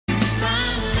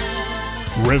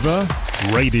River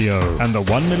Radio and the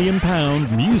 £1 million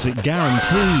music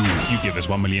guarantee. You give us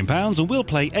 £1 million and we'll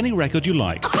play any record you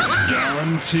like.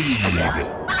 Guaranteed.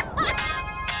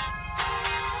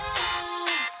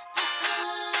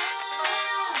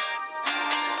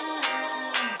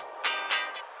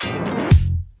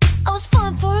 I was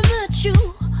fine before I met you.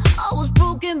 I was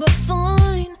broken but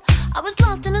fine. I was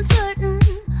lost and uncertain,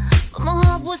 but my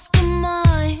heart was still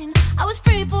mine. I was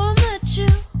free before I met you.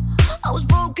 I was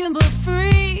broken but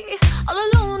free. All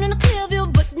alone in a clear view,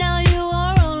 but now you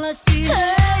are all I see.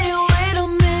 Hey, wait a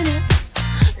minute.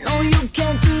 No, you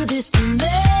can't do this to me.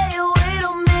 Wait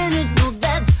a minute. No,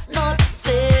 that's not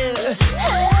fair.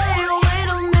 Hey, wait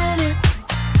a minute.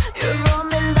 You're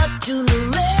running like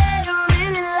Duberley. I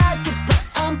really like it, but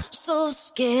I'm so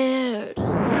scared.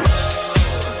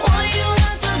 Why you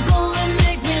have to go and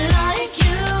make me like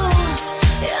you?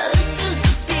 Yeah, this is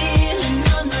a feeling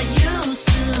I'm not used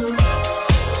to.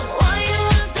 Why you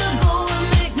have to go and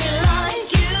make me like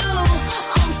you?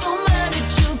 I'm so mad at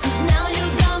you, 'cause now you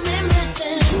got me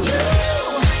missing you.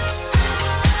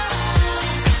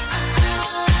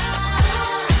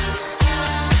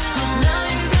 'Cause now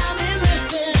you got me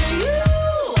missing you.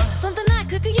 Something I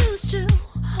could get used to.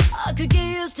 I could get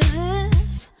used to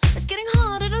this. It's getting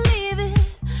harder to leave it.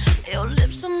 Your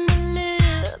lips on my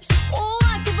lips. Oh,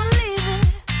 I can believe it.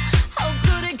 How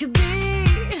good it could be.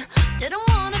 Didn't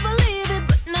wanna believe it,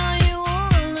 but now you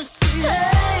wanna see.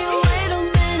 Hey, wait a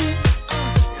minute.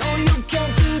 No, you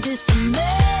can't do this to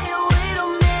me. Wait a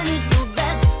minute. No,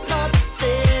 that's not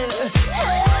fair.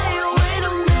 Hey, wait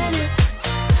a minute.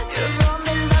 You're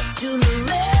running like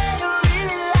Duberley. I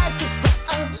really like it, but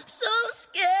I'm so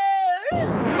scared.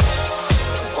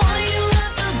 Why you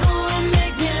have to go and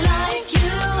make me like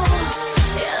you?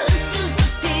 Yeah, this is a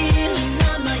feeling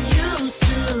I'm not used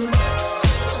to.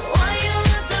 Why you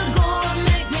have to go and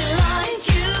make me like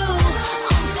you?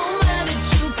 I'm so mad at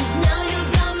you, 'cause now you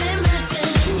got me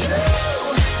missing you.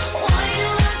 Why you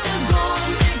have to go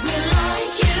and make me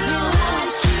like you?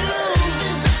 This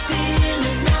is a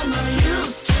feeling I'm not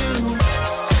used to.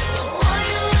 Why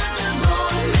you have to go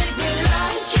and make me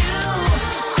like you?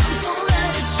 I'm so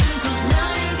mad at you, 'cause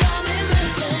now you got me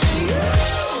missing you.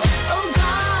 Oh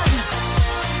God,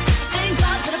 thank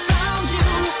God that I found you.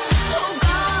 Oh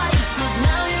God, 'cause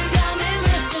now you got me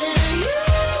missing you.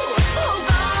 Oh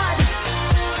God,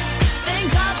 thank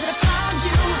God that I found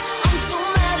you. I'm so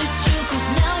mad at you, 'cause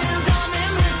now you got me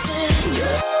missing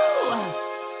you.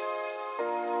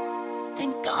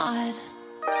 Thank God.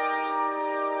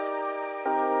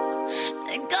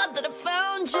 Thank God that I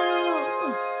found you.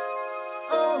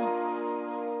 Oh,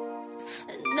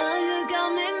 and now you got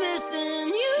me missing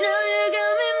you. Now you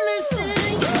got me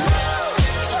missing you.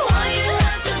 Why you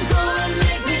have to go and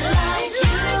make me like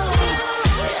you?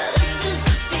 Yeah, this is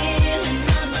a feeling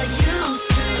I'm not used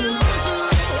to.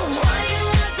 Why you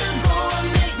have to go and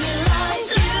make me like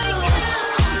you?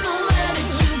 I'm so mad at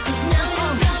you, 'cause now you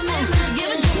got me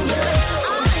missing you.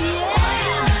 Why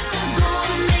you have to go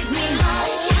and make me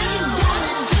like you? You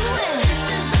gotta do it. This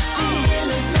is a feeling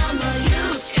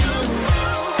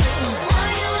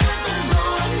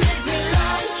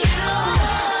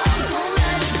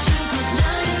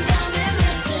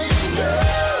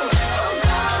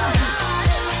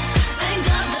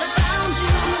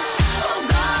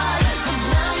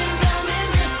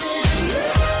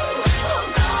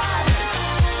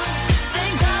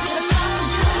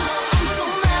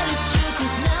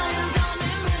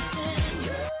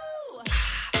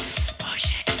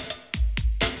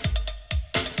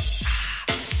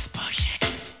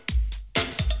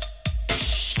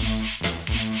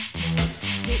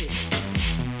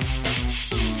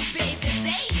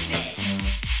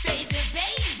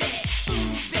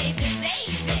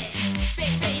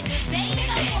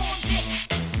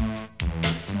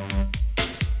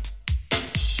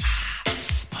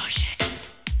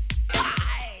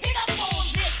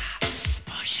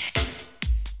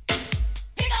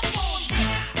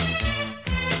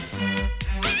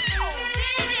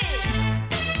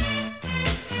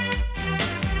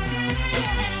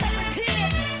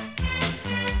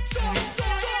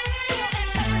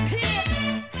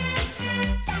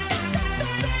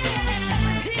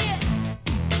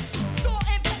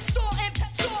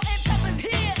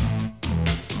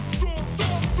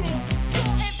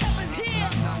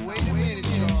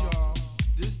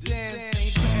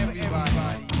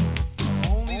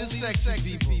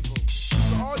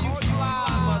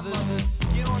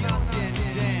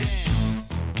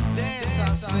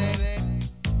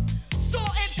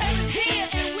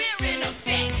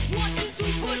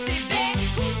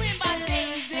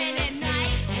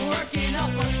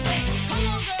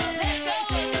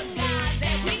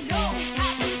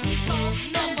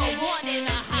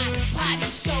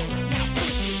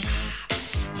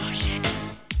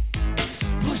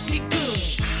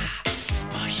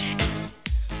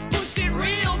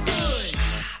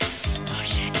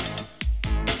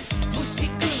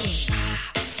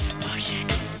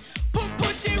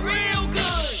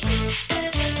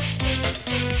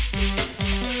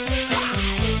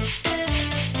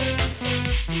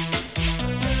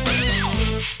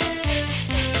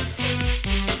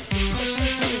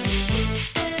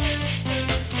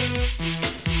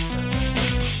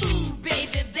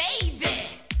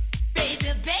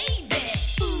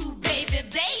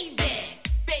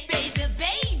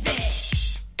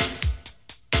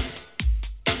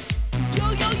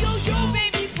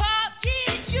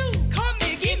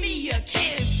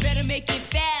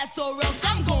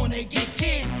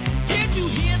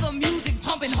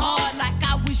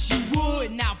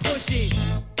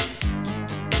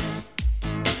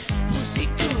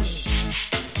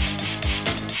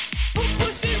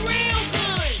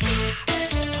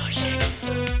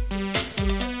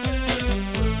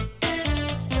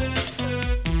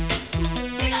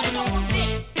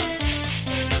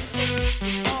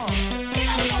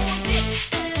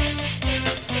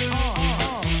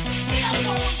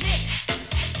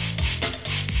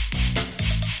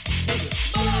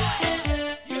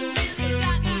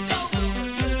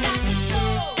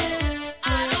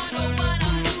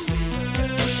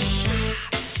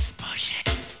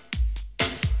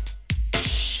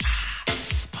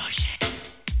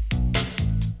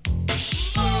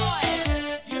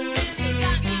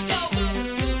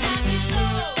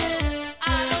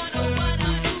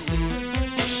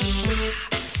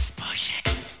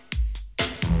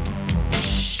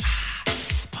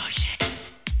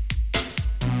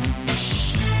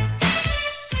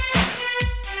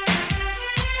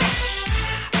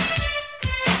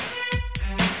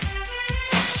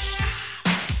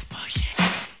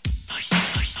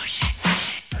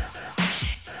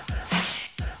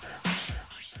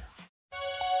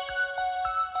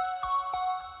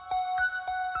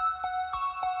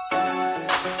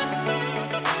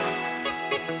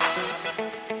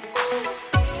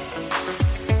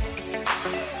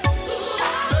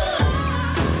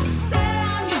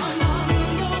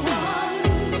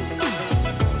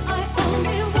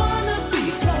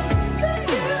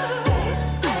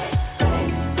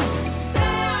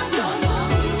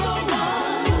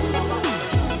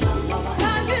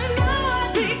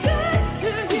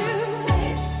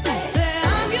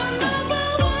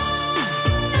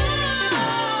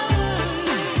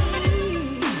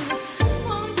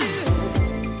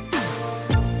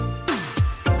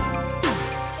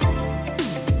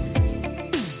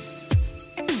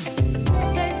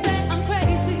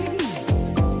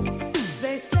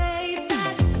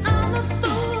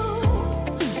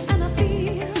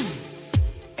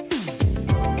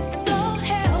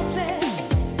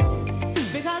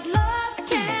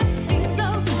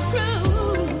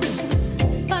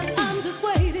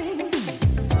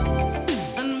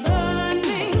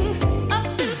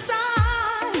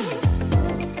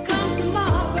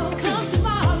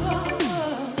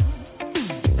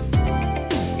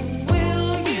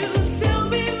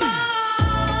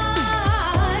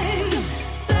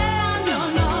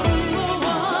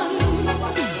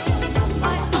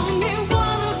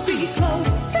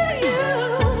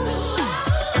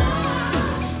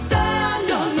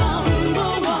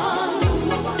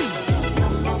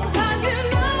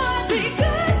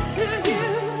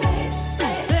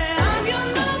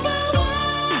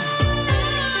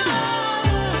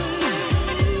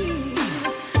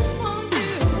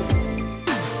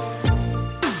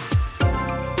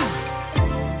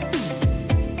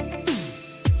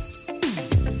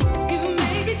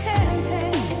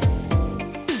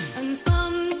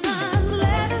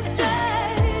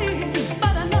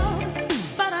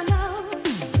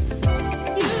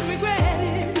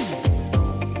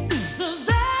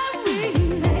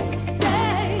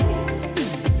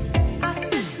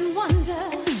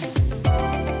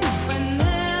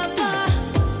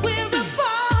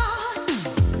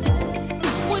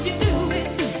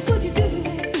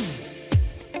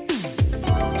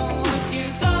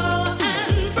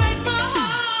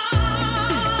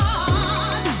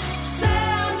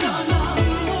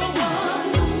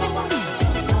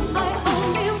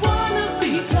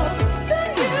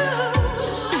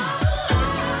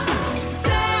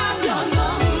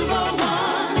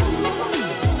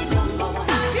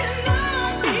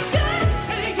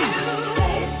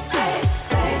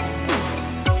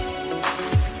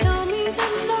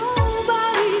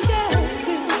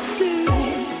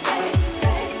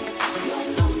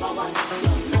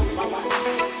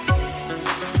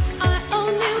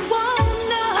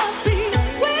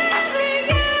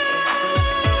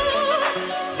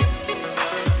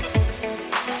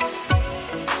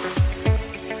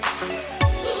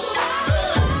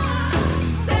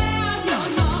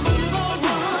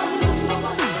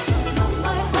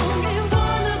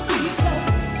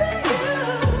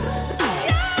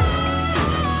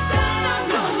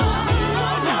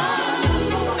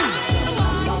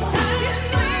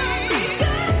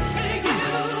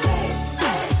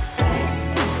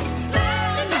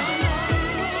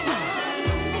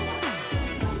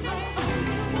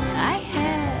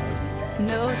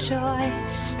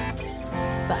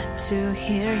to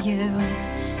hear you.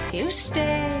 You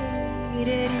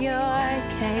stated your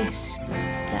case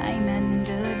time and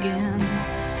again.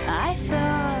 I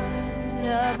thought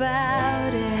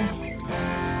about it.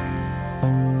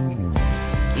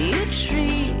 You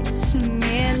treat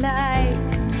me like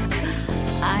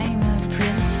I'm a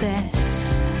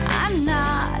princess. I'm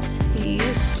not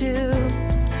used to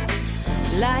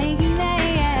like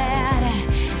that.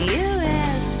 You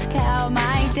ask how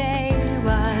my day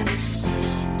was.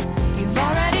 You've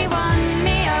already won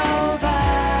me over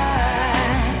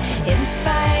in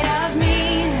spite of me.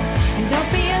 And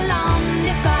don't be alarmed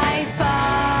if I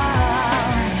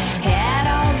fall head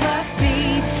over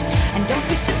feet. And don't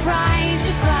be surprised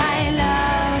if I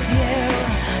love you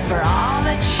for all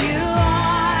that you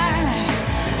are.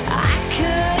 I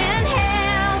couldn't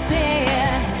help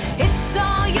it. It's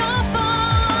all your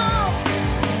fault.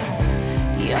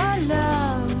 Your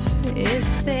love is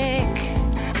thick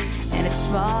and it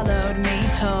swallowed me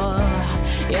whole.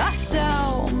 You're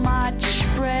so much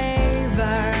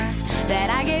braver than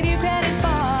I gave you credit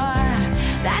for.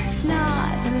 That's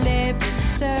not lip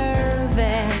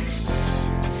service.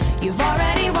 You've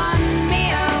already won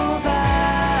me over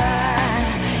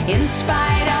in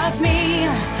spite of me.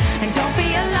 And don't be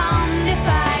alarmed if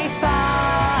I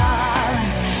fall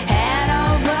head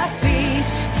over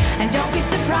feet. And don't be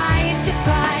surprised if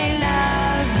I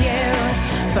love you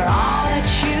for all that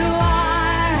you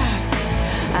are.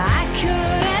 I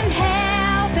couldn't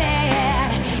help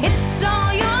it. It's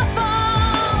all your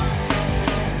fault.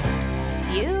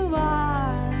 You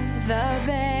are the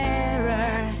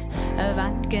bearer of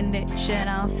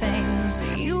unconditional things.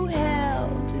 You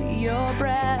held your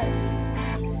breath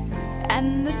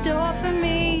and the door for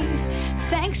me.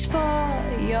 Thanks for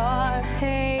your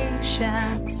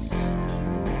patience.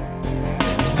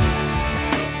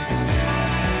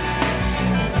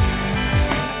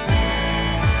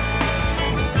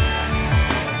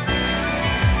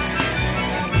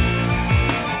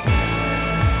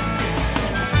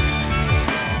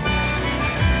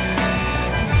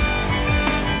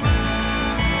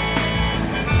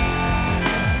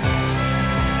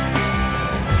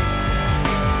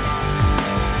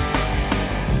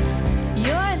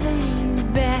 You're the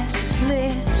best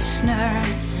listener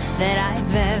that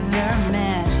I've ever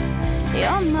met.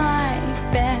 You're my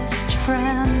best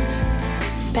friend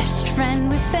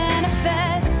with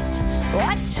benefits.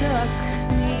 What took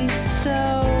me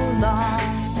so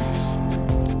long?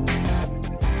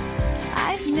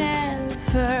 I've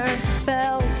never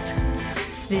felt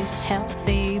this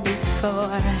healthy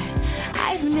before.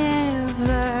 I've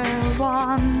never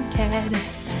wanted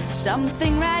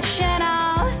something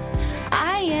rational.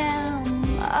 I am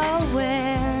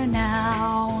aware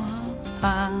now.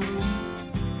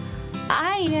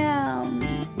 I am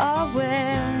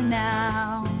aware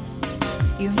now.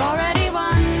 You've already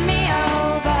won me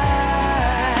over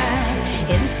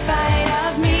in spite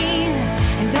of me.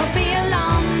 And don't be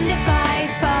alarmed if I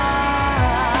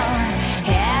fall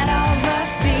head over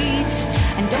feet.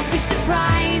 And don't be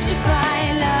surprised if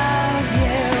I love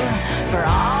you for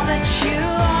all that you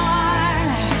are.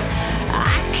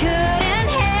 I couldn't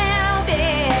help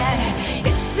it.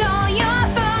 It's all your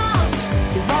fault.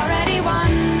 You've already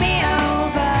won me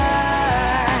over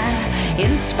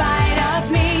in spite of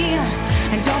me.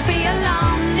 And don't be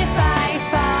alarmed if I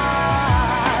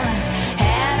fall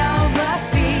head over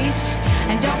feet.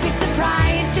 And don't be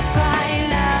surprised if I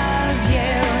love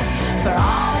you for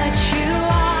all that you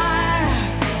are.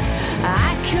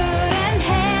 I couldn't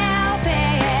help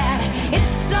it.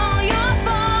 It's all your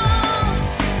fault.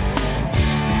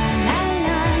 La,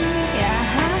 la, yeah,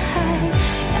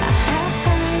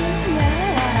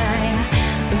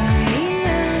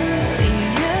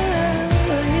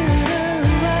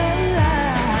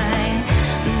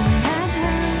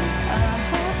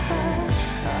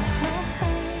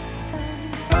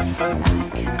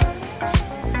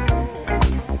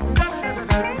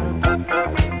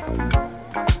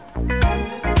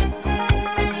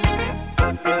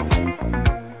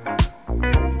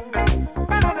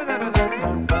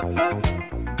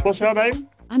 What's your name?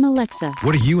 I'm Alexa.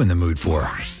 What are you in the mood for?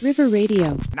 River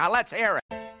Radio. Now let's hear it.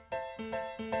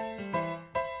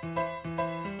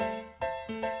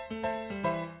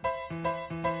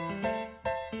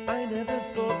 I never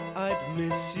thought I'd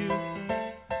miss you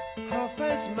half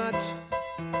as much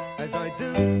as I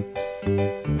do.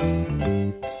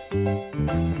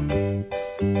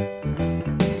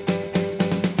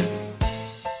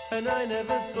 And I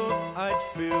never thought I'd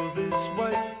feel this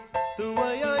way, the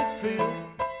way I feel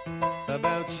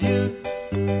about you.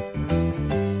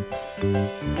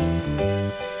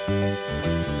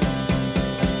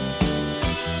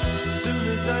 As soon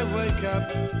as I wake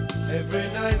up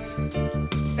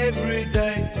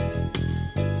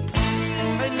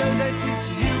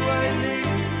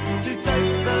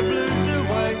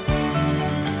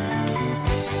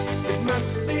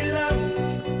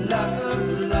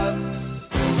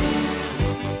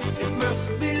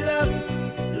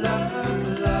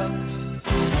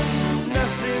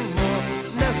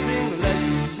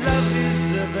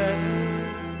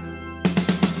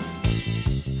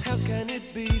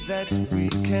we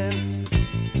can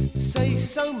say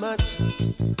so much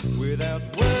without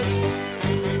words.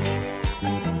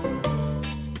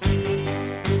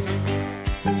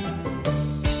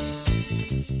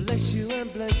 Bless you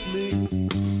and bless me.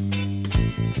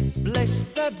 Bless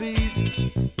the bees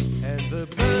and the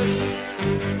birds.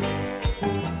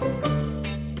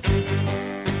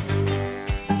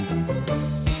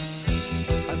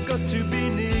 I've got to be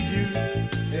near you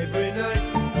every night,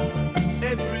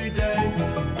 every day.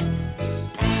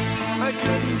 I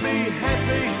couldn't be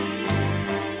happy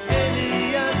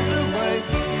any other way.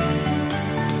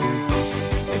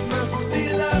 It must be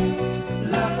love,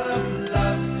 love,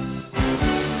 love.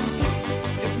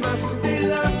 It must be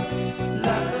love,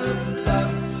 love,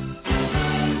 love.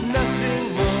 Nothing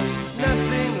more,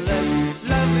 nothing less.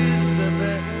 Love is the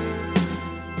best.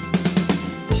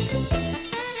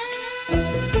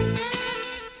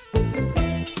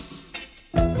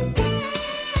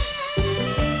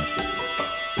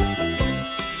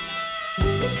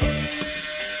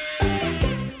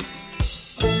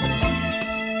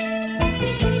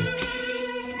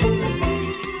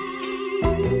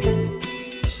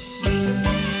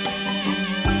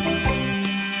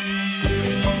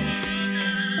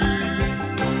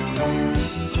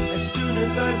 As soon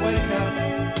as I wake up,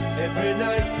 every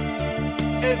night,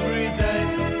 every day,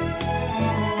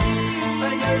 I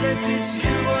know that it's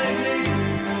you I need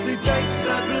to take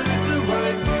the blues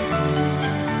away.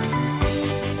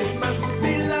 It must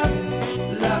be love,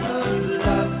 love,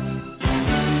 love.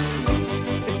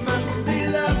 It must be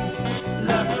love,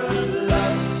 love,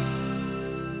 love.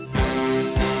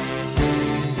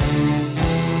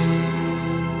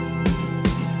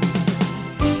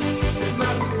 It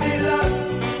must be love,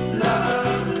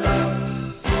 love, love.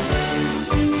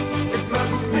 It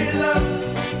must be love,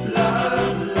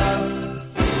 love, love.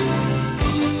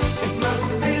 It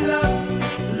must be love,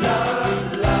 love,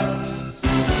 love.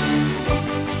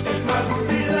 It must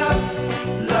be love,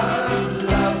 love,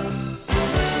 love.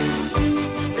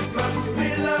 It must be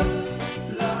love,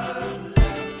 love,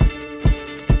 love.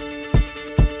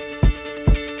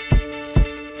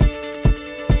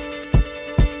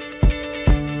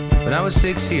 When I was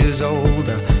 6 years old,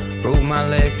 I broke my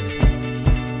leg.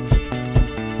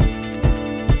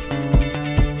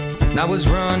 And I was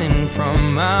running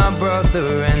from my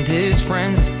brother and his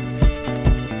friends,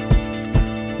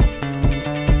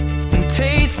 and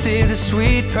tasted the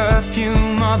sweet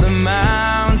perfume of the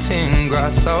mountain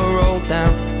grass I rolled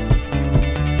down.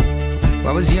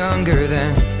 I was younger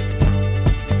then.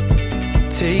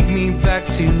 Take me back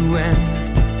to when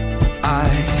I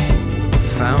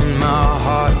found my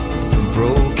heart,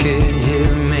 broke it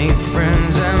here, made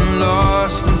friends and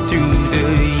lost them through the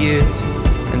years.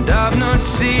 And I've not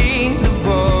seen the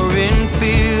boring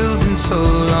fields in so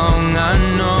long. I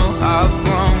know I've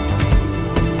grown,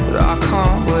 but I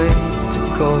can't wait to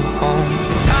go home.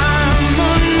 I'm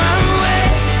on my way,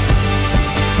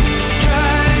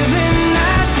 driving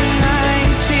at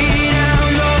 90 down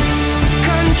those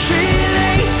country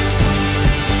lanes,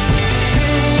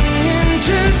 singing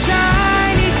to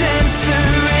Tiny Dancer,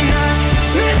 and I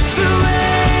miss the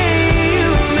way you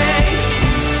make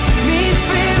me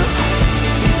feel.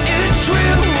 It's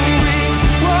real. We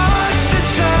watch the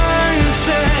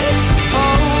sunset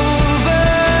over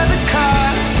the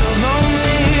castle on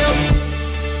the hill.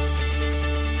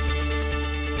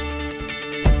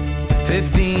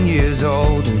 15 years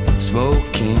old and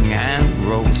smoking and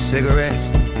rolled cigarettes,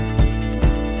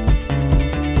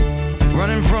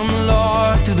 running from the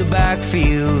law through the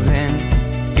backfields and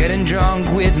getting drunk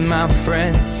with my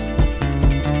friends.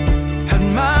 Had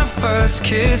my first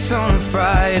kiss on a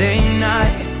Friday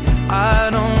night. I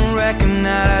don't reckon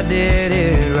that I did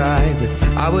it right, but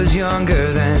I was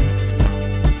younger then.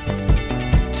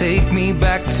 Take me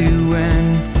back to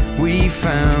when we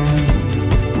found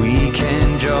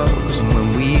weekend jobs, and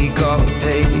when we got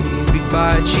paid, we'd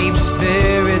buy cheap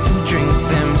spirits and drink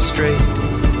them straight.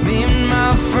 Me and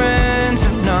my friends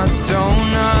have not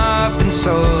thrown up in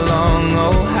so long.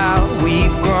 Oh, how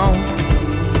we've grown,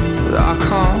 but I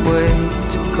can't wait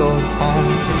to go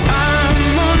home.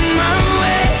 I'm on my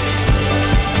way,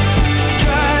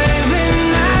 driving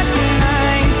at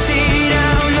 90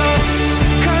 down those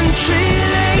country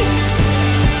lanes,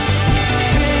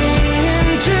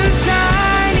 singing to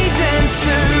Tiny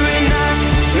Dancer, and I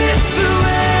miss the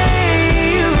way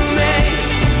you make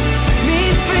me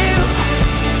feel.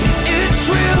 It's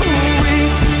real. We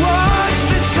watch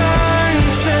the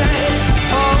sunset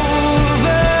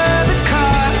over the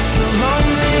castle on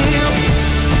the hill.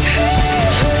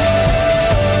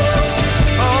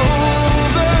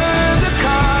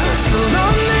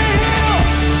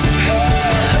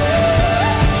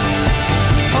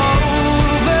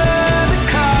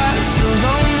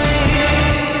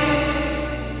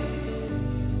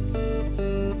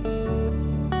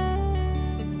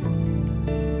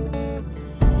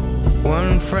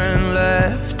 friend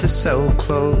left to sell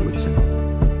clothes,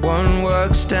 and one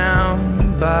works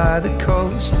down by the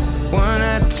coast. One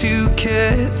had 2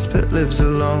 kids but lives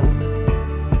alone.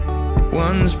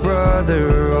 One's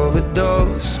brother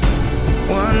overdosed.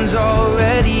 One's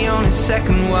already on his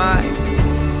 2nd wife.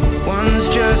 One's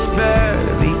just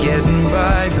barely getting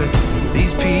by. But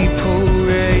these people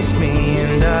raised me,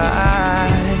 and I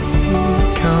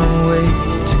can't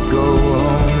wait to go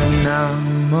home. And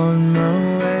I'm on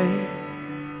my way.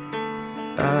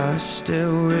 I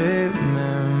still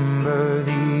remember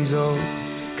these old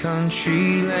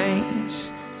country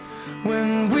lanes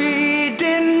when we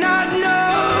did not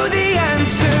know the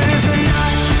answers. And I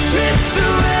miss the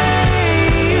way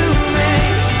you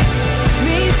make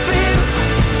me feel.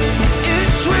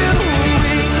 It's real when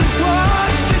we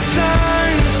watch the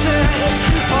sunset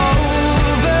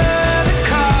over the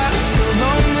castle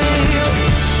lonely hill.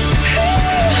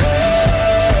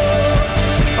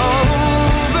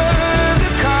 Over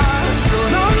the castle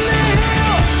lonely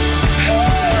hill.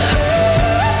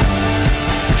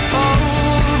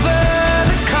 Over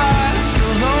the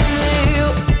castle lonely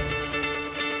hill.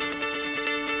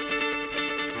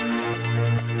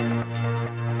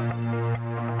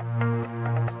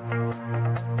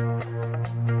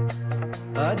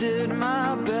 I did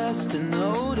my best to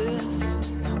notice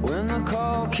when the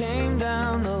call came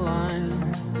down the line,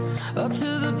 up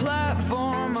to the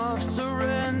platform of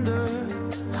surrender.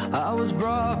 I was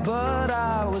brought, but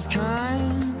I was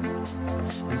kind.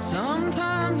 And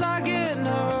sometimes I get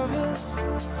nervous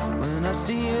when I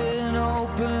see an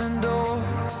open door.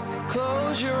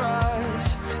 Close your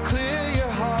eyes, clear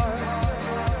your heart,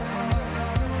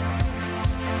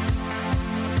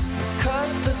 cut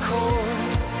the cord.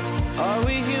 Are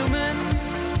we human,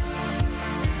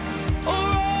 or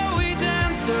are we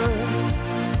dancer?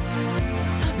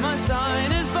 My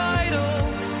sign is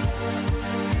vital.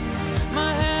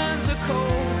 My hands are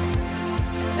cold,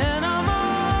 and I'm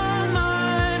on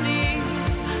my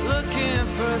knees looking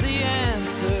for the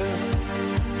answer.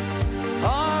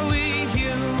 Are we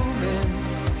human,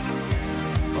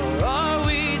 or are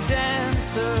we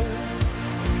dancer?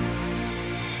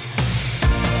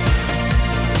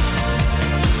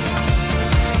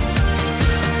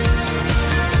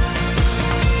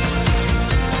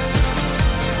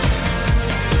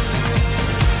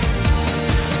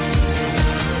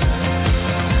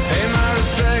 Pay my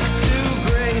respects to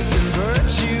grace and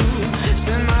virtue.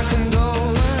 Send my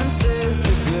condolences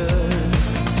to good.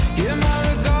 Give my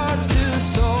regards to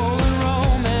soul and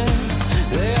romance.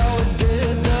 They always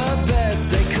did the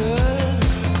best they could.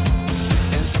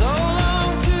 And so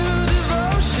long to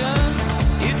devotion.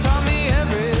 You taught me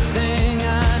everything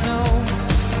I know.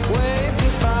 Wave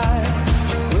goodbye,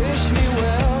 wish me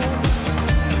well.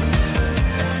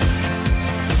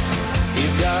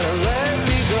 You've gotta let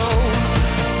me go.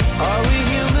 Are we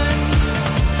human,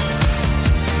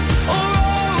 or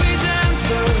are we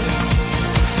dancer?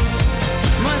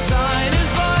 My sign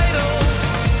is vital.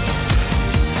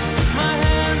 My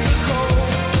hands are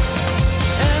cold,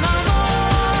 and I'm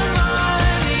on my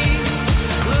knees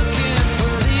looking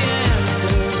for the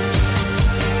answer.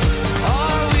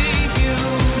 Are we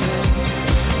human,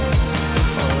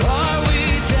 or are we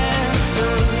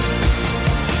dancer?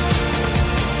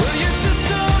 Will your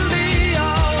system be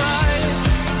alright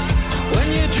when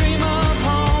you dream of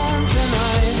home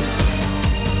tonight?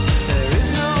 There is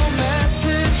no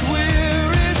message we're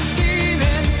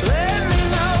receiving. Let me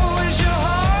know, is your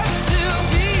heart still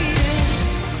beating?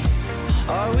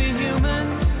 Are we human,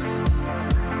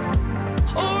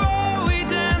 or are we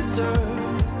dancer?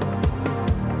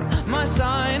 My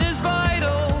sign is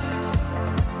vital.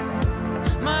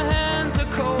 My hands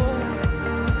are cold,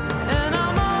 and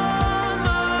I'm on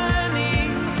my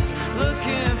knees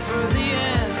looking for the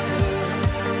answer.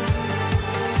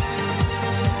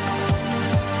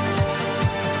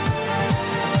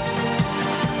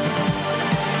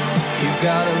 You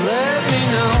gotta let me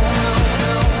know.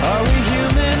 Are we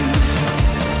human,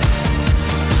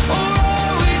 or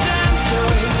are we dancer?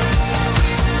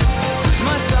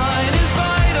 My sign is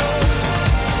vital.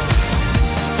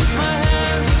 My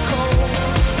hands are cold,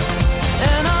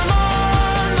 and I'm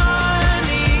on my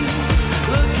knees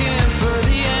looking for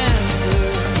the answer.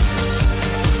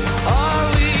 Are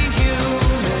we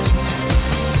human,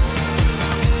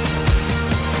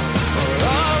 or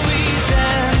are we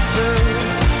dancer?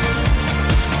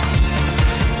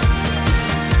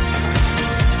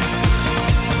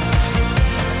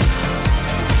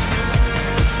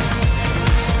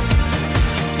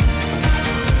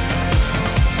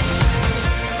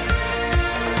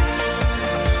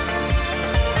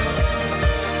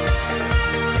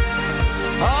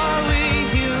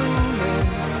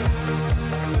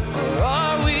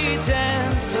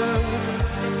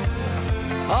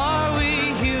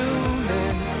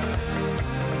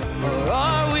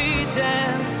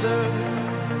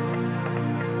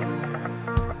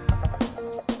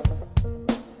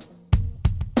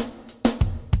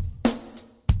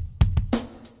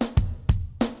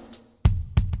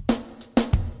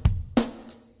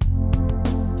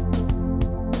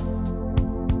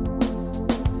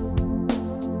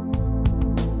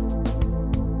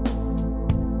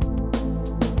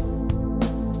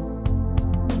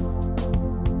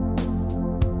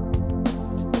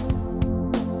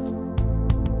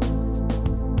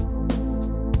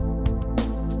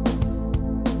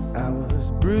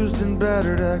 bruised and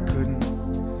battered, I couldn't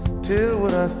tell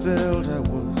what I felt. I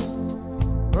was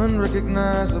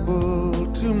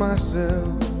unrecognizable to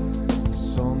myself. I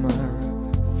saw my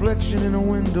reflection in a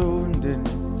window and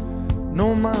didn't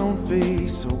know my own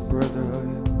face. Oh brother, are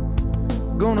you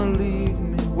gonna leave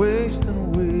me wasting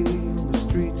away on the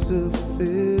streets of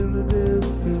Philadelphia?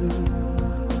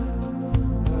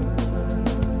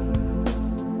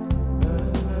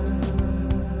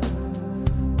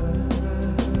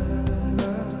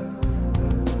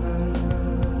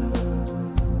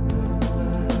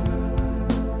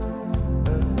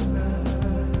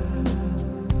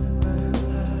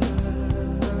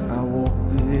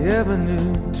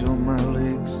 Till my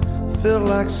legs felt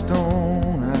like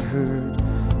stone. I heard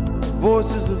the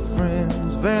voices of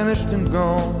friends vanished and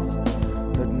gone.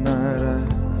 At night I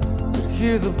could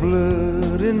hear the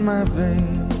blood in my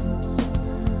veins,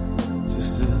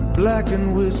 just as black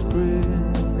and whispering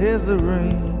as the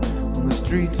rain on the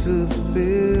streets of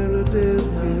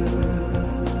Philadelphia.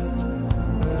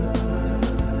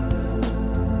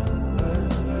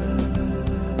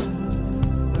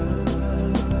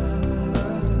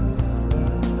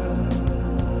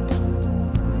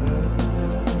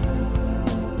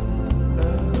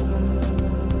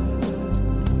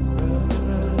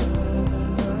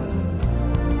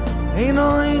 Ain't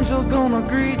no angel gonna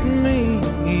greet me.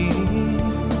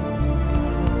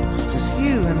 It's just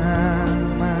you and I,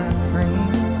 my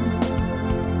friend.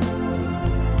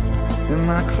 And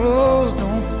my clothes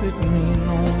don't fit me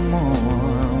no more.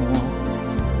 I walk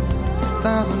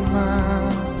 1,000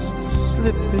 miles just to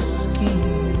slip this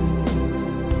skin.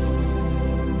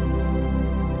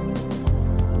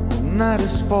 The night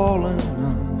is falling,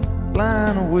 I'm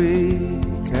lying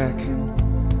awake. I can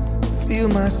feel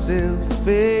myself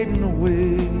fading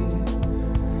away.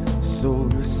 So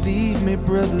receive me,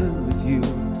 brother, with your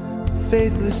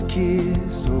faithless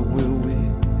kiss. Or will we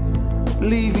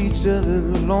leave each other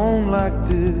alone like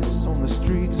this on the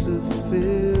streets of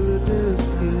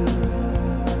Philadelphia?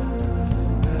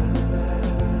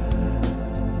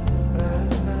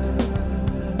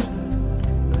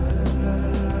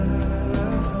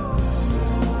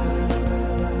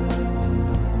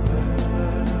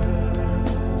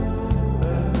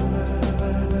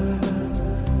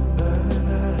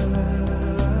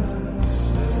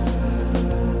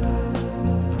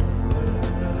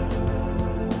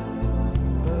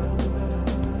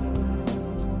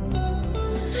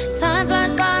 Time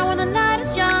flies by when the night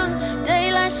is young.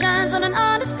 Daylight shines on an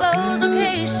undisclosed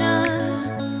location.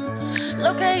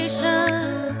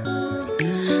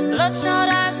 Bloodshot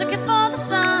eyes looking for the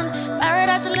sun.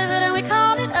 Paradise delivered and we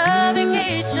call it a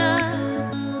vacation.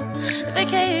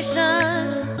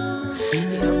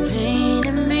 You're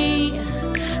painting me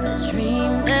a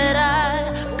dream that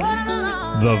I wouldn't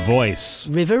belong. The voice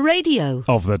River Radio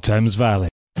of the Thames Valley.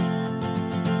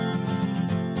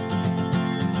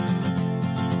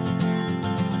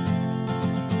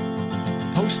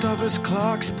 Post office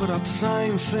clerks put up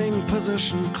signs saying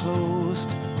position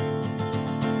closed,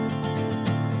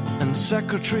 and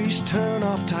secretaries turn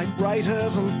off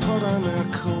typewriters and put on their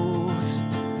coats,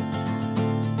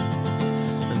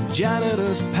 and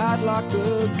janitors padlock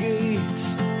the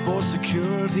gates for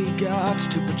security guards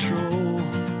to patrol,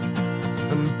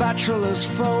 and bachelors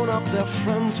phone up their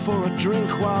friends for a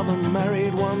drink while the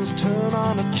married ones turn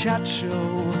on a chat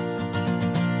show.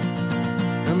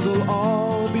 And they'll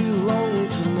all be lonely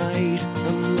tonight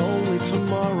and lonely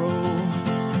tomorrow.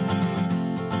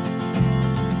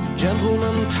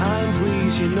 Gentlemen, time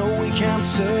please, you know we can't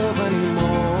serve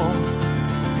anymore.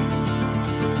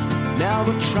 Now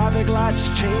the traffic lights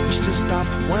change to stop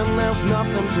when there's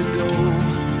nothing to go.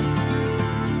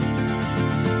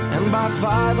 And by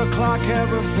 5 o'clock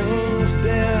everything's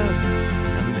dead,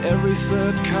 and every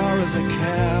third car is a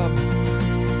cab.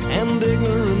 And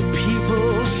ignorant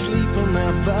people sleep in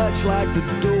their beds like the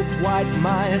doped white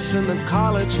mice in the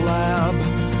college lab.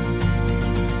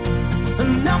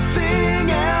 And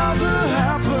nothing ever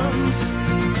happens,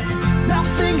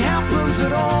 nothing happens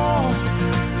at all.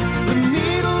 The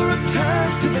needle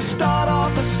returns to the start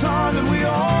of the song, and we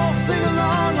all sing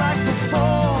along like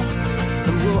before.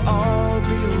 And we'll all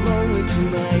be lonely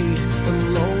tonight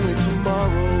and lonely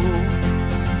tomorrow.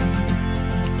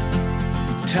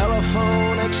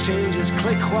 Telephone exchanges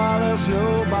click while there's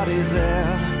nobody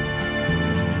there.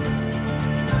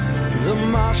 The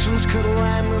Martians could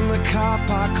land in the car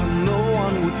park and no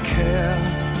one would care.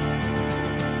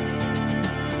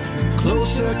 Closed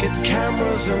circuit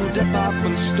cameras and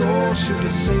department stores shoot the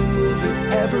same movie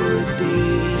every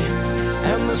day.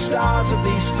 And the stars of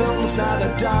these films neither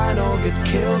die nor get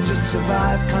killed, just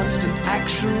survive constant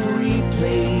action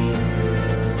replay.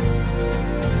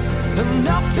 And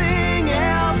nothing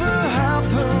ever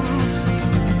happens.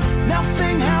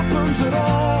 Nothing happens at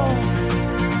all.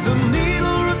 The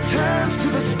needle returns to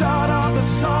the start of the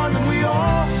song, and we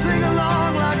all sing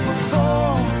along like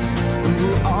before. And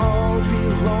we'll all be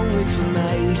lonely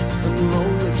tonight and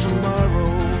lonely tomorrow.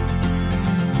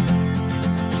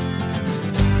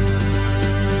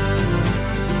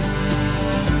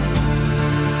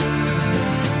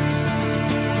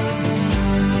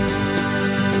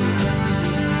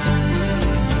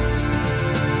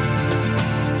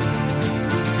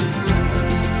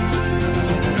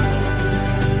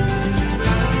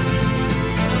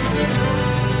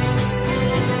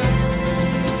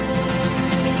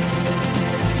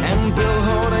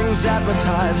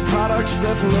 Advertise products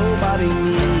that nobody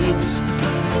needs,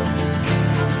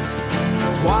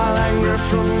 while anger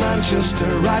from Manchester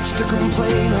writes to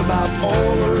complain about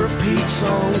all the repeats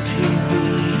on TV,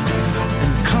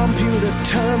 and computer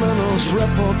terminals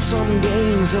report some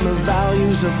gains in the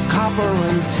values of copper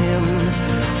and tin,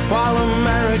 while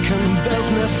American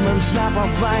businessmen snap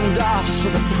up Van Goghs for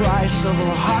the price of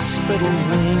a hospital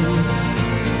wing.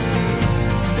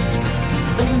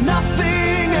 And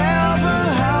nothing ever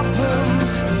happens.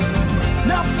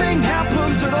 Nothing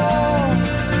happens at all.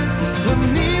 The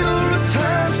needle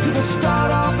returns to the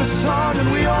start of the song,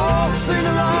 and we all sing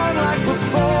along like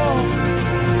before.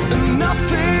 And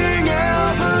nothing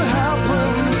ever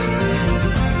happens.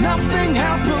 Nothing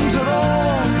happens at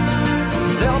all.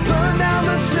 They'll burn down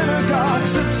the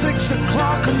synagogues at 6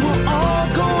 o'clock, and we'll all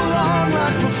go along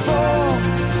like before.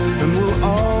 And we'll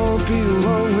all be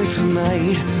lonely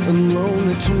tonight and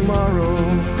lonely tomorrow.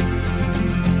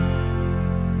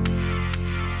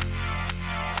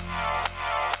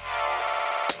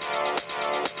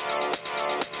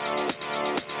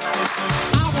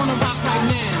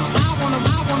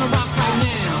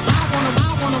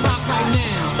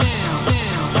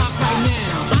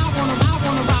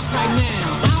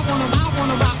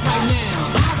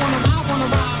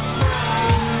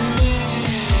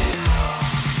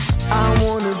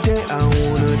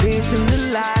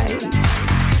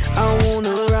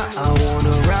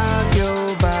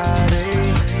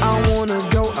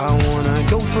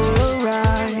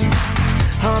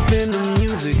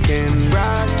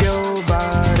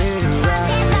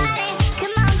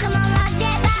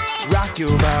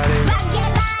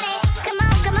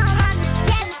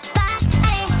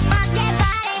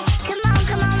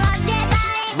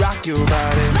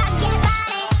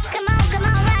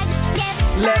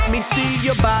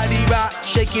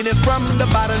 Shaking it from the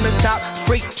bottom to top,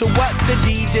 freak to what the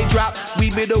DJ drop.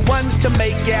 We be the ones to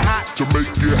make it hot. To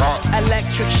make it hot.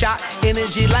 Electric shock,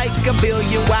 energy like a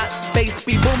billion watts. Space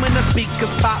be booming, the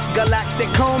speakers pop.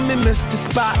 Galactic, call me Mr.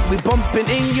 Spot. We bumping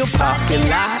in your parking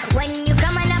lot. When you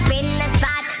coming up in the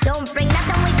spot, don't bring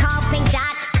nothing we call pink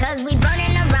dot, 'cause we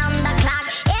burning around the clock.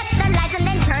 Hit the lights and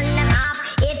then turn them off.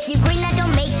 If you green, that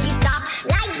don't make you stop.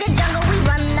 Like the jungle, we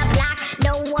run the block.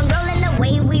 No one rolling the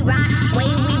way we rock. Way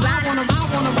we rock. I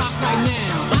wanna rock right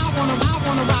now. I wanna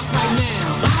rock right now.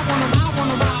 I wanna rock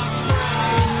right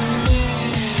now.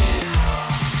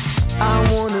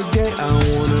 I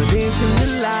wanna dance in the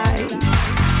lights.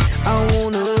 I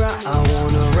wanna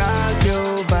rock your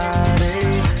body.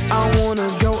 I wanna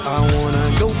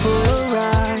go for a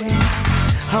ride.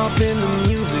 Hop in the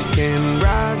music and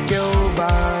rock your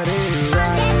body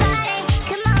right.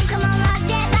 Come on, rock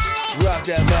that body. Rock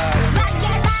that body. Rock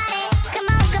your body. Come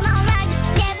on, rock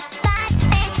that body.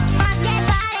 Rock that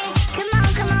body. Come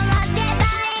on, rock that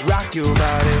body. Rock your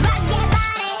body. Rock your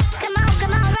body. Come on,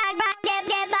 rock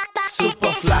that body.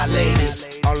 Super fly ladies,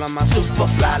 all of my super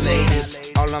fly ladies,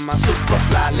 all of my super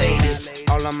fly ladies,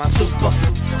 all of my super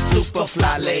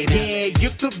fly ladies. Yeah, you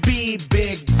could be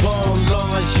big bone,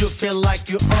 long as you feel like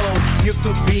you own. You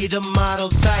could be the model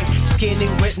type, skinny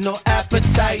with no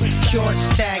appetite, short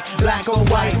stack, black or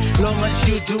white, long as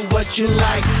you do what you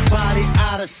like. Body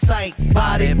out of sight,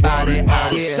 body out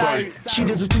of sight. She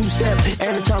does a two-step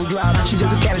and a tongue drop. She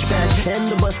does a cabbage patch and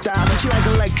the bus stop. She like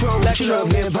electro, she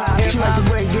love hip-hop. She like the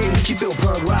reggae, she feel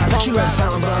punk rock. She like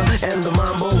samba and the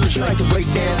mambo. She like to break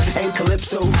dance and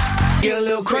calypso. Get a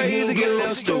little crazy, get a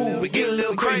little stupid, get a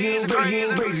little crazy.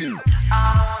 I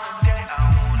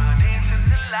wanna dance in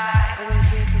the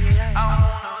lights. I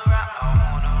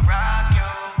wanna rock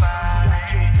your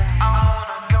body. I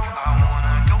wanna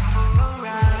go for a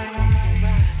ride.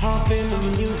 Hop in the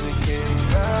music and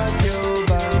rock your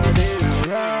body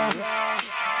right.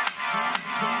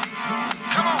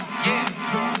 Come on, yeah.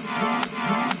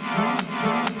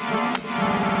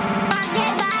 Rock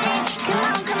that body. Come on,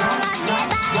 rock that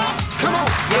body. Come on,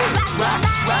 yeah. Rock.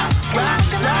 Rock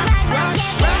that body.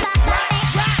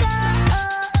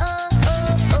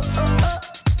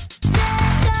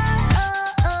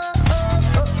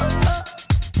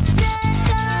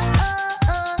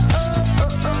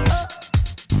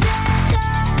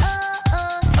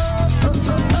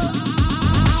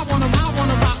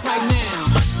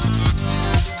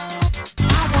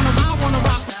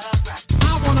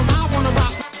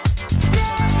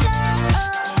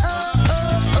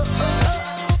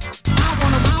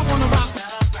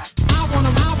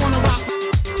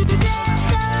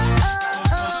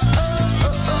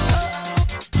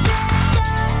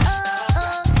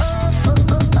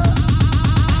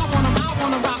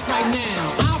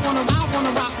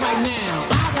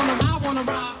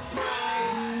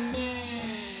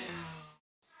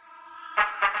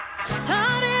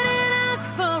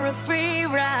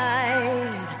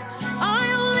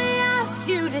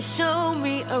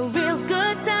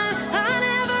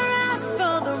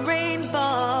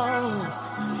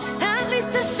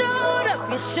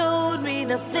 You showed me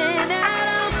nothing at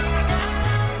all.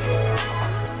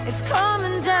 It's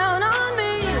coming down on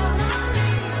me.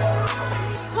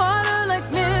 Harder like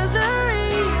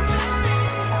misery.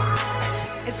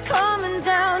 It's coming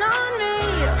down on me.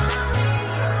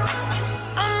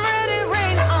 I'm ready,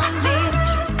 rain on me.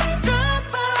 Drop,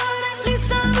 but at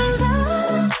least I'm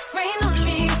alive. Rain on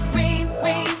me, rain,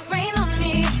 rain, rain on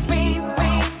me, rain,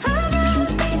 rain. I'd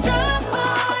rather be drop,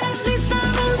 but at least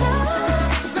I'm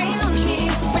alive. Rain on me,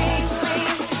 rain,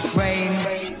 rain.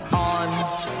 Rain on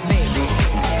me.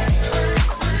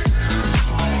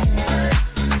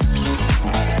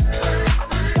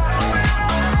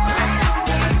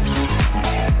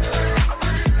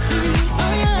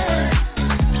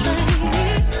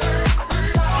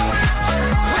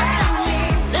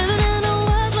 Living in a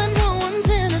world where no one's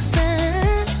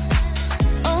innocent.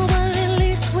 Oh, but at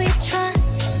least we try.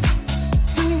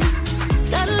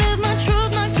 Gotta live my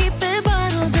truth, not keep it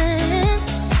bottled in.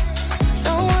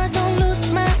 So I don't lose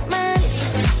my mind.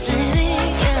 Baby,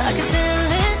 yeah, I can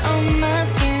feel it on my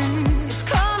skin. It's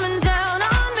coming down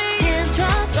on me.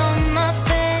 Teardrops on my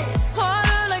face.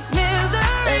 Harder like misery.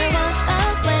 Let it wash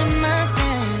away my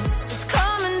sins. It's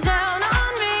coming down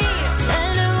on me.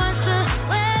 Let it wash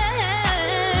away.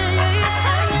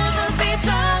 I'd rather be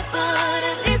dry, but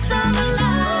at least I'm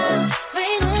alive.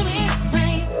 Rain on me,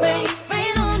 rain, rain,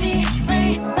 rain on me,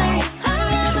 rain, rain. I'd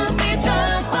rather be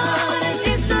dry, but at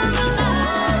least I'm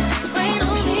alive. Rain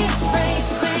on me, rain,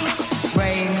 rain.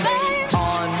 Rain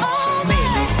on me.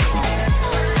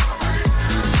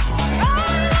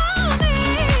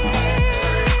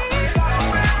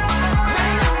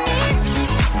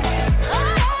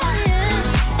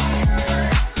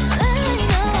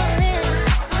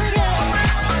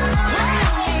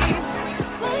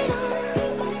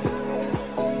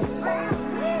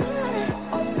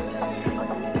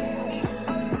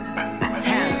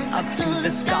 Hands up to the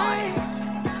sky.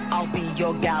 I'll be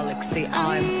your galaxy.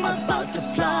 I'm about to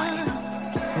fly.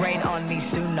 Rain on me,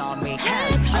 tsunami.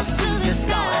 Hands up to the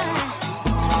sky.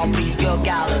 I'll be your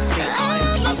galaxy.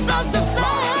 I'm about to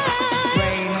fly.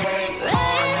 Rain on me.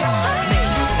 Rain on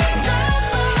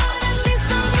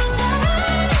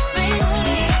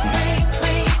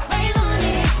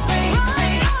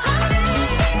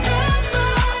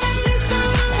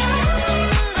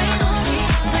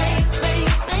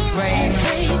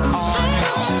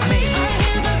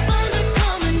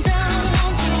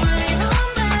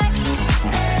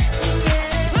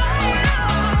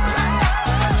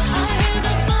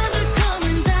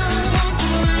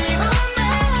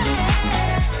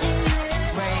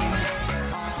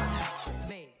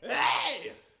me.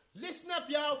 Hey! Listen up,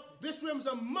 y'all. This room's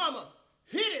a mama.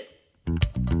 Hit it!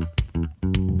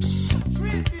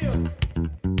 Tribute!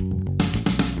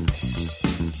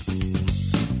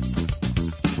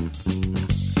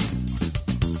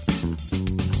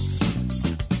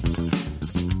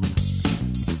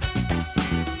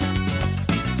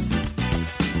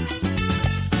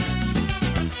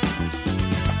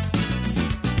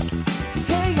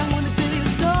 Hey, I wanna tell you a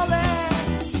story.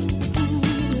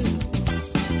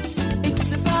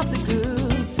 It's about the good.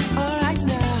 All right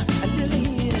now, a little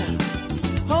here.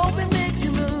 Hope it makes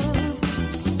you move.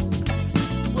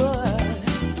 What?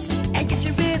 And get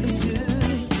your rhythm too.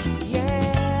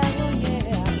 Yeah, oh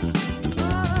yeah.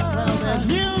 Well, there's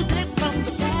music from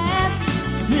the past,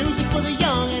 music for the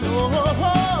young and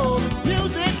old,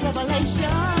 music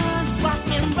revelation, rock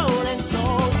and roll and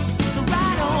soul. So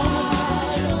ride on,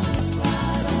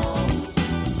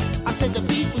 I said the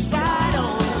beat was right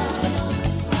on,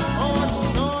 on,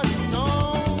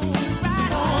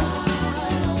 right on,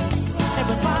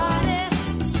 everybody,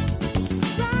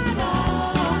 right on.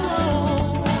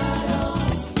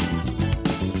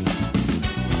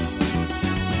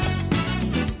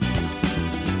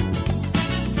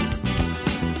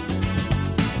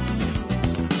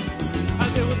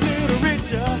 There was little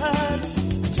Richard.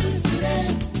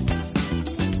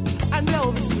 I know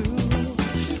it's true.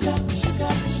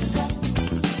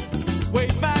 Way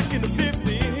back in the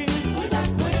 50s.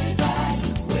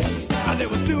 And they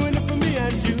was doing it for me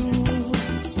and you.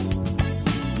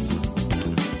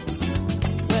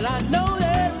 Well, I know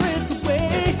there is a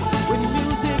way. When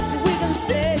music, we can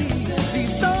say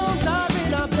these songs are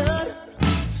in our blood.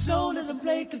 So let them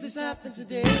play, 'cause it's happened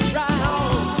today. Right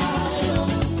on.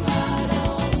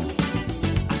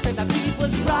 I said the beat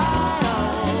was right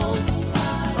on.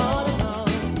 All in all.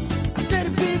 I said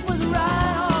the beat was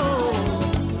right on.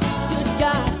 Good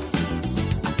God.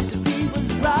 I said the beat was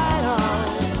right on.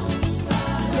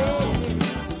 Yeah.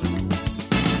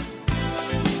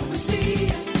 We see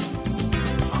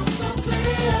I'm so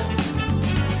clear.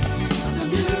 The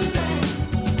music,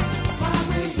 why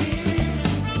we're here.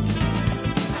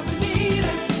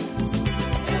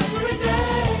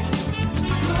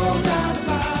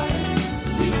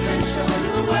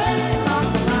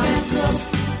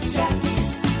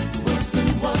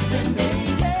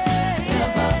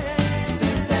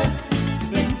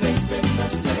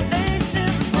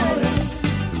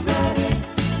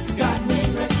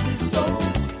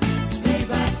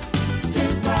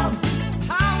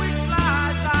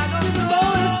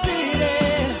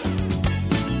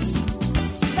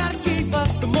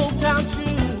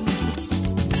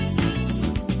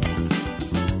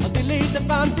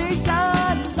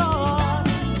 foundation, Lord.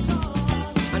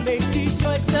 I may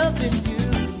rejoice in you.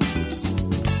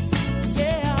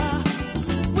 Yeah,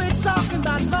 we're talking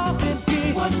about love and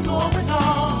peace. What's going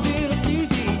on? Little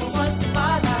Stevie, what's the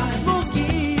matter?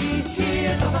 Smokey,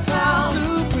 tears of a cloud.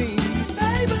 Supreme,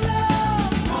 stable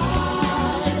love.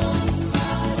 Ride on,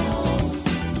 ride on.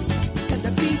 Set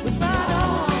the beat with ride on.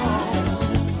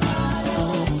 Ride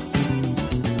on,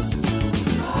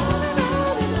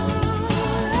 ride on.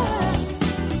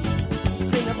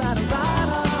 Sing about a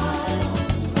ride on.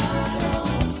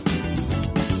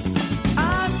 I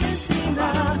can see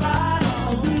now.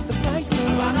 Aretha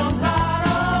Franklin.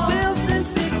 Wilson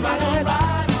Pickett.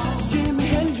 Jimi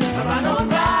Hendrix.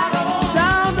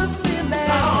 Sound of feeling.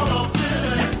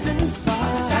 Jackson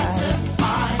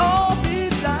 5. All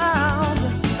these sounds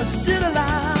are still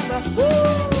alive. Woo!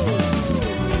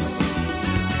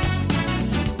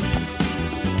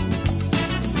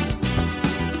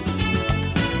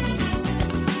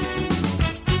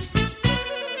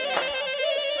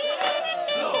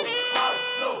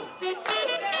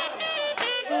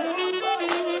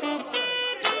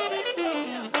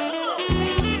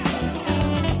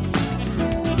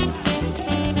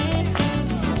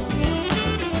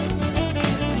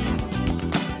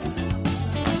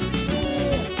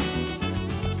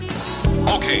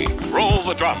 Okay, roll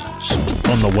the drums.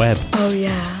 On the web. Oh,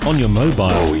 yeah. On your mobile.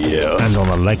 Oh, yeah. And on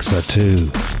Alexa, too.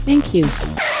 Thank you.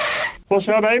 What's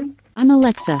your name? I'm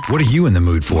Alexa. What are you in the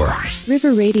mood for?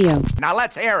 River Radio. Now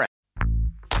let's hear it.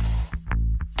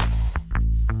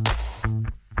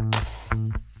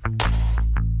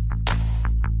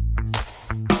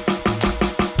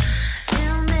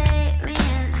 You make me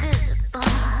invisible,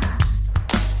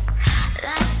 like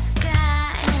the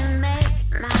sky, you make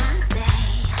my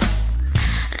day.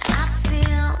 I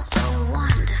feel so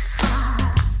wonderful.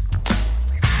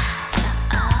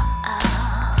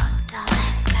 Don't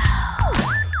let go.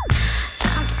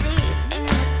 I'm deep in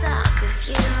the dark of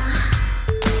you.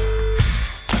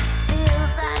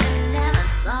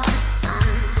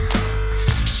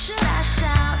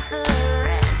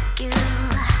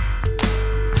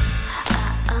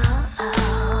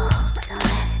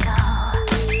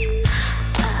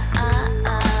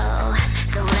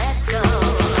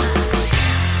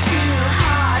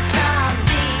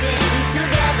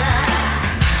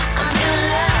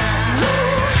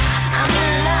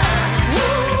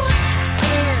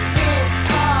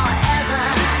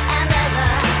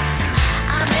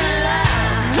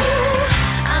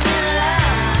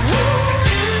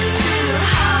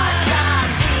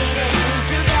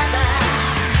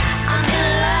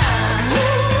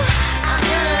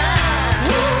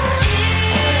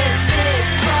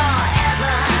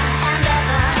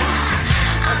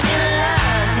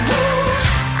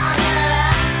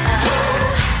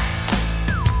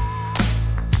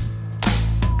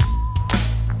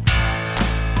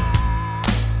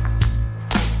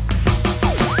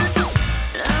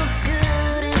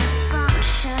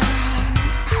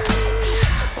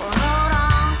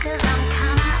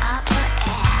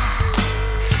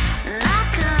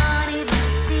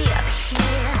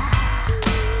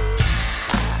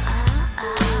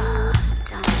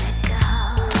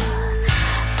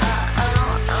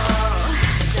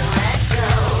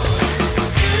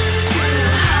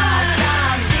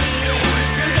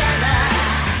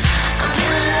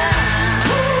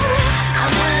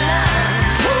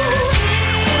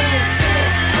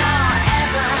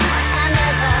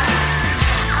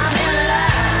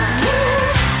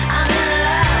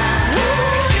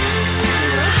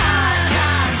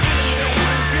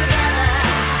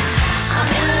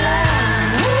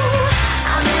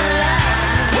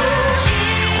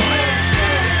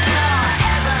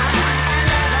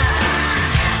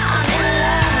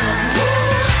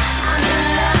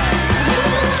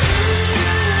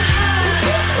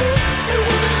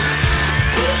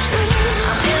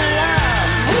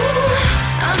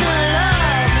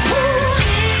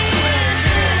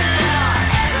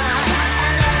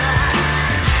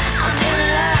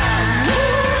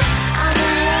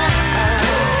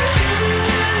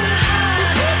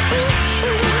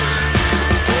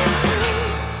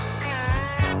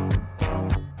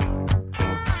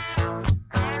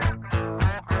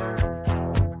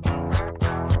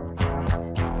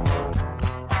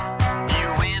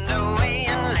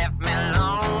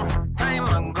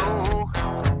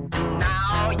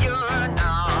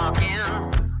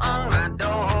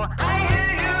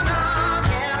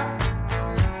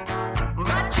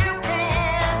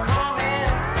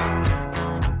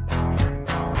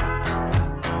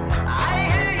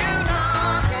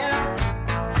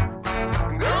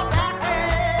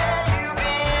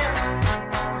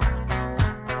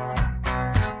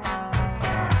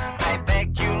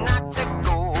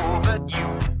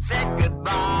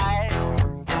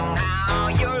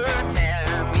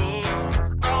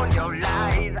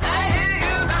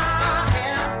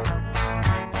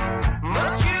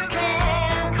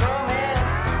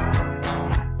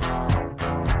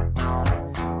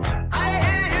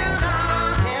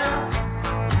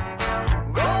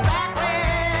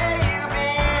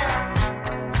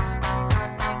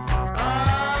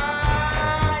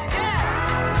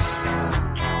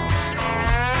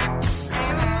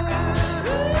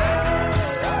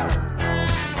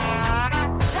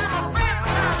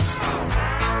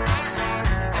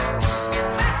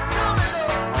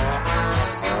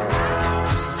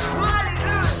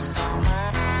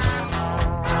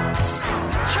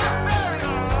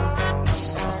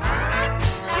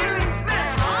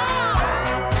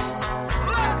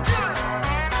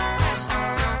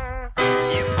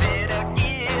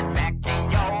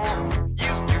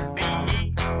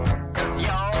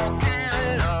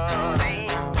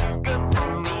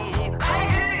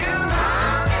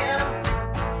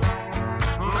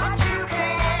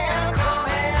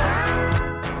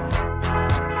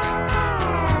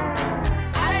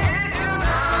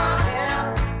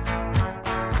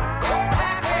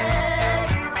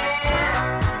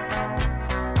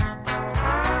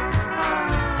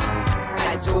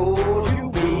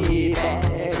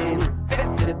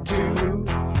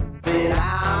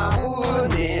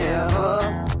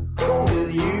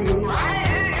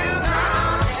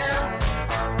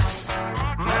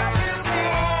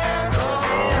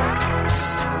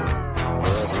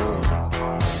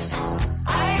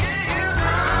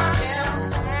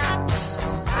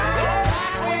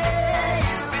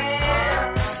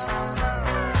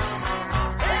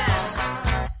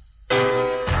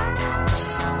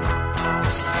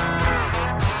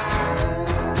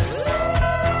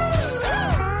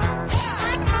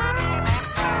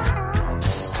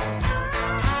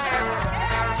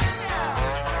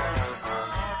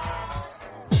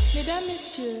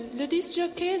 messieurs, le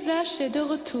disc-jockey Zach est de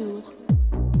retour.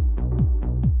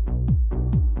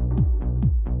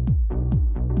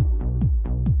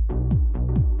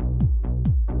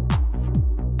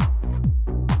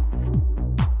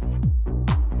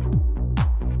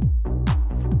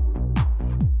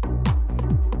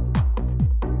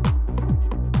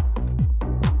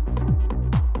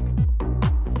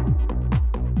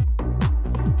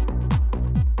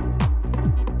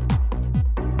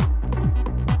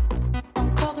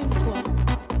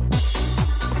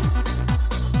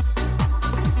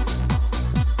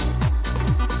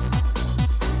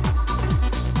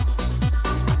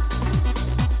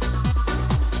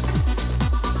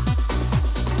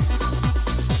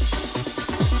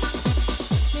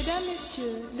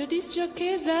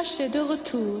 disc-jockey Zach est de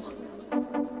retour.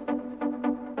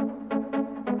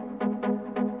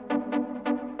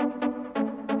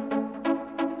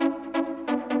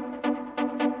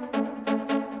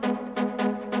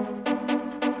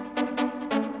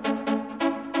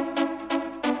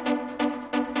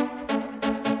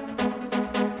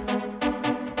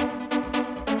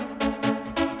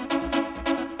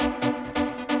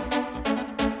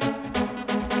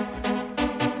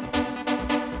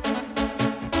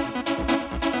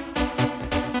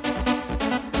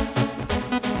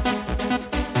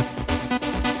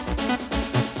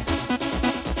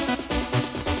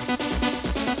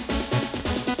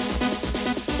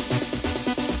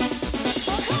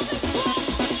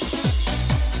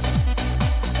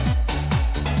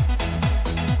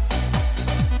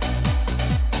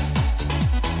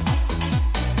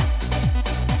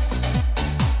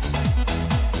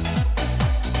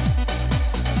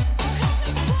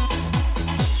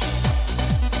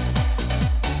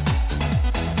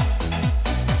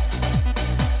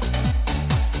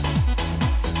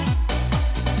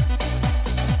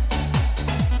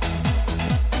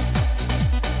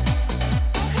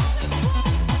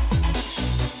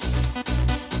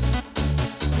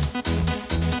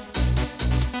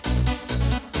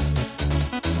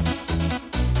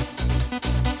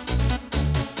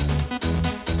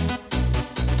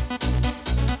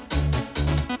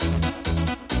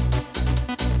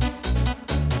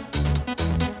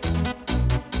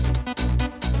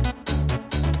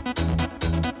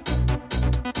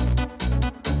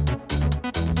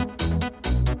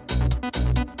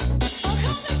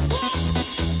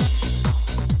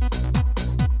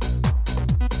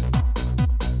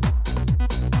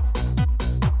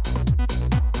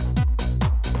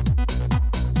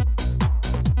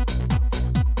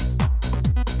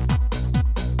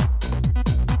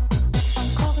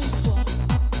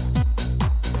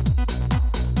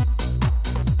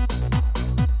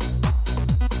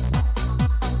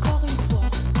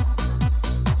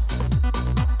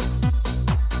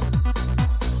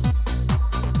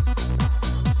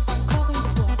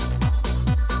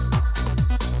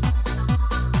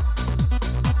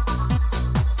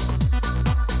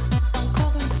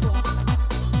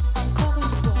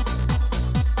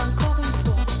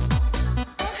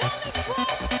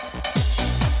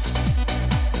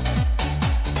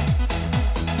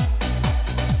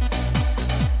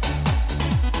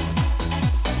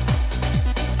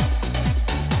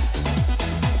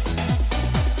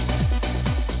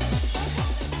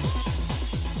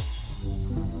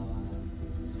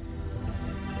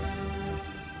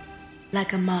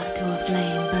 Like a moth to a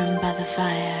flame burned by the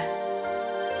fire.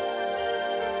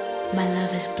 My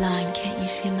love is blind, can't you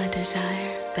see my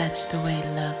desire? That's the way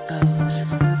love goes.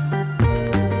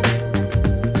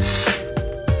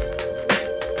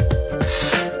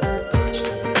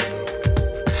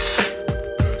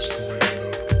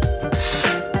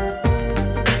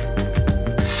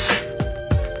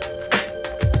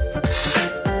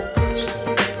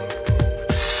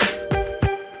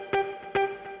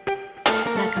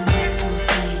 Like a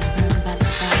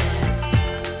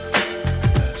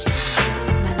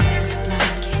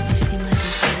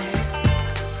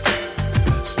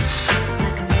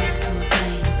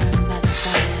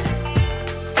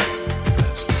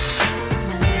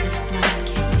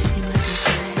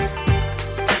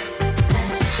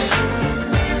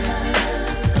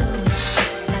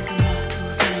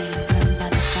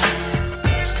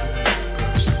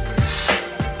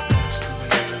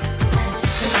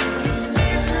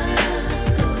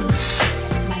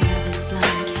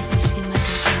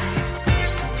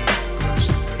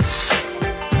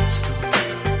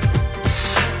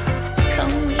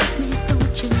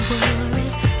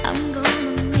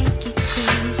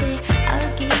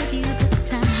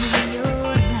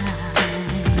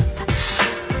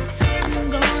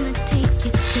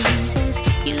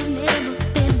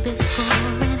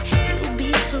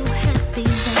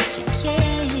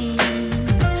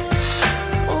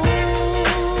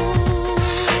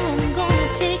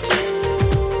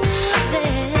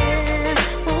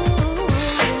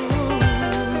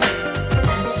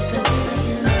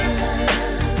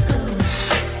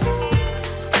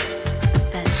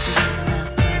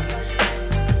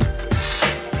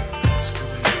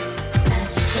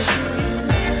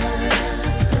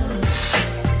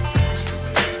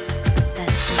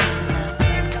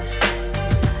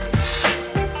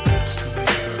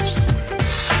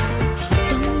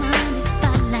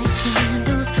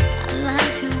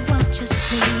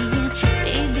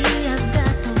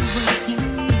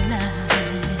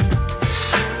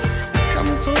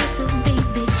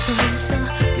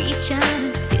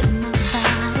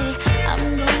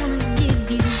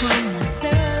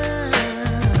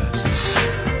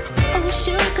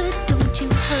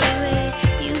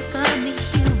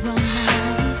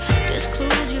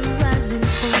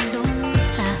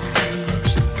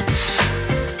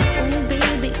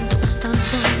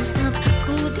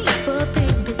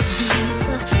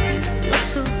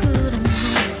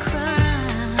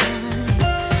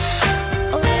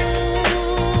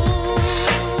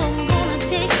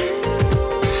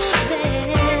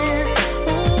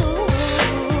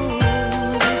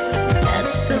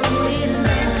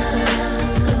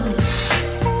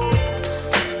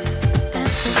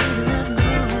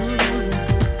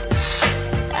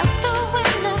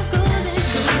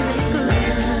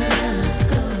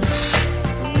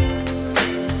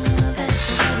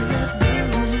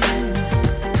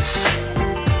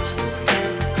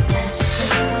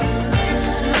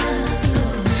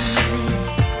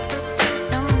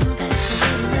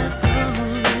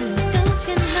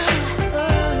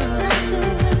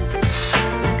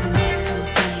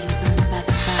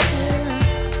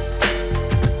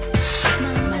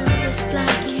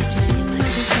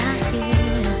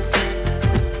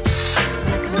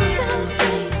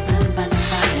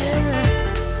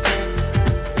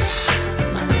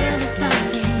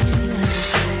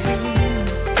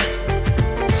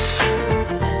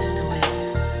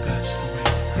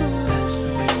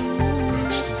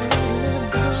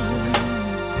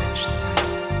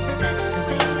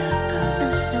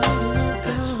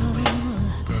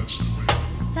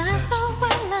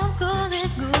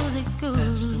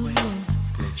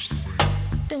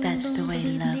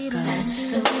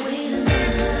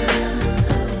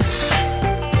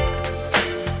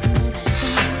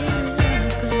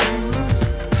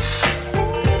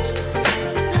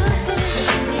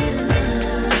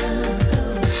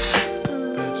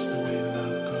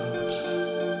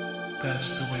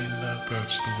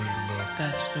that's the way love.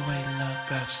 That's the way love.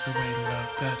 That's the way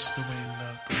love. That's the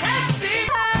way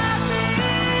love.